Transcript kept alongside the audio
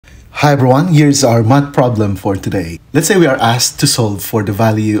Hi everyone, here's our math problem for today. Let's say we are asked to solve for the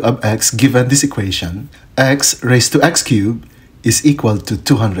value of x given this equation. X raised to x cubed is equal to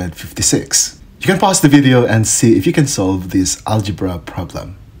 256. You can pause the video and see if you can solve this algebra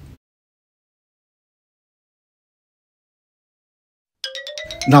problem.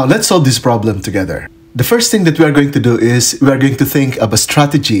 Now let's solve this problem together. The first thing that we are going to do is we are going to think of a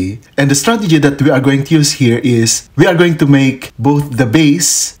strategy, and the strategy that we are going to use here is we are going to make both the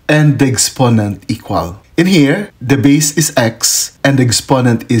base and the exponent equal. In here, the base is x and the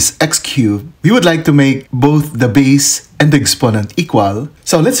exponent is x cubed. We would like to make both the base and the exponent equal.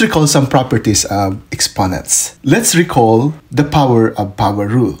 So let's recall some properties of exponents. Let's recall the power of power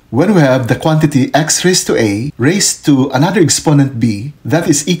rule. When we have the quantity x raised to a raised to another exponent b that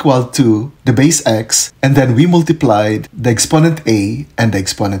is equal to the base x, and then we multiplied the exponent a and the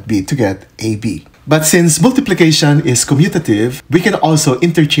exponent b to get ab. But since multiplication is commutative, we can also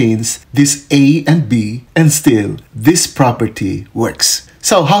interchange this a and b, and still this property works.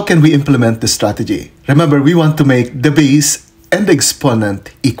 So how can we implement the strategy? Remember, we want to make the base and the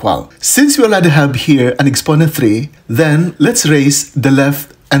exponent equal. Since we already have here an exponent 3, then let's raise the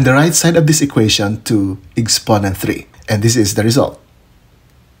left and the right side of this equation to exponent 3. And this is the result.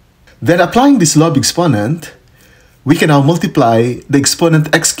 Then applying this law of exponent, we can now multiply the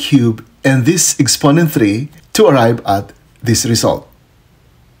exponent x cubed and this exponent 3 to arrive at this result.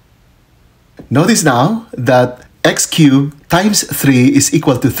 Notice now that x cubed times 3 is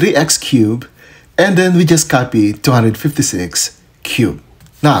equal to 3x cubed, and then we just copy 256 cubed.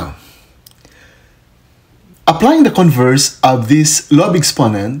 Now, applying the converse of this law of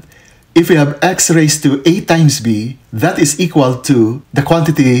exponent, if we have x raised to a times b, that is equal to the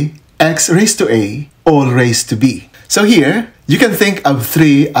quantity x raised to a all raised to b. So here, you can think of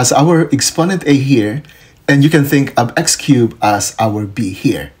 3 as our exponent a here, and you can think of x cubed as our b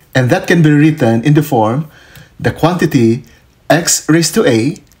here. And that can be written in the form, the quantity x raised to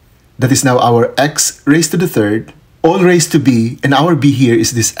a, that is now our x raised to the third, all raised to b, and our b here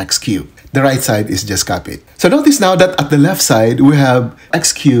is this x cubed. The right side is just copied. So notice now that at the left side, we have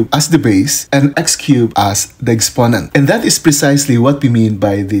x cubed as the base and x cubed as the exponent. And that is precisely what we mean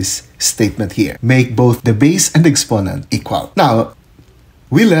by this statement here. Make both the base and the exponent equal. Now,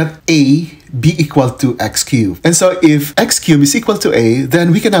 we let a be equal to x cubed. And so if x cubed is equal to a,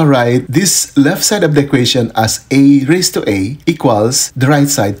 then we can now write this left side of the equation as a raised to a equals the right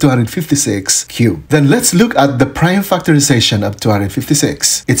side 256 cubed. Then let's look at the prime factorization of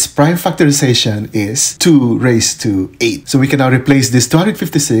 256. Its prime factorization is 2 raised to 8. So we can now replace this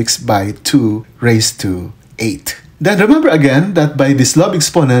 256 by 2 raised to 8. Then remember again that by this law of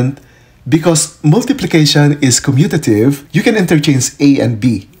exponent, because multiplication is commutative, you can interchange a and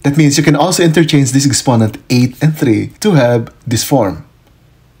b. That means you can also interchange this exponent 8 and 3 to have this form.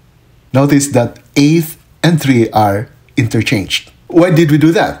 Notice that 8 and 3 are interchanged. Why did we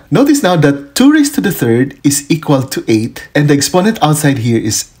do that? Notice now that 2 raised to the third is equal to 8, and the exponent outside here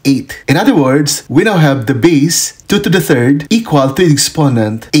is 8. In other words, we now have the base 2 to the third equal to the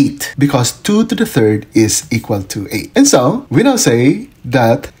exponent 8, because 2 to the third is equal to 8. And so, we now say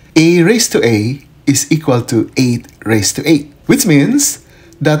that a raised to a is equal to 8 raised to 8, which means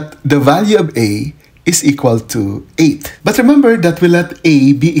that the value of a is equal to 8. But remember that we let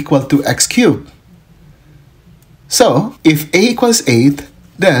a be equal to x cubed. So, if a equals 8,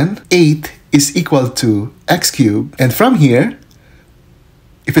 then 8 is equal to x cubed. And from here,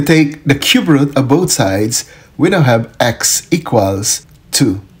 if we take the cube root of both sides, we now have x equals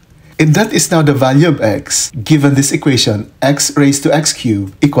 2. And that is now the value of x given this equation, x raised to x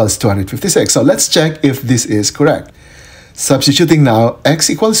cubed equals 256. So let's check if this is correct. Substituting now x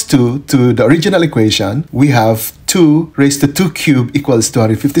equals 2 to the original equation, we have 2 raised to 2 cubed equals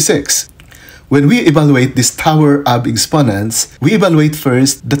 256. When we evaluate this tower of exponents, we evaluate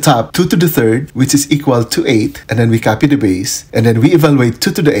first the top 2 to the third, which is equal to 8, and then we copy the base, and then we evaluate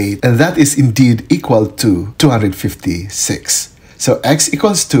 2 to the 8, and that is indeed equal to 256. So x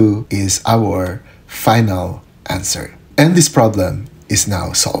equals 2 is our final answer. And this problem is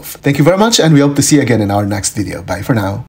now solved. Thank you very much, and we hope to see you again in our next video. Bye for now.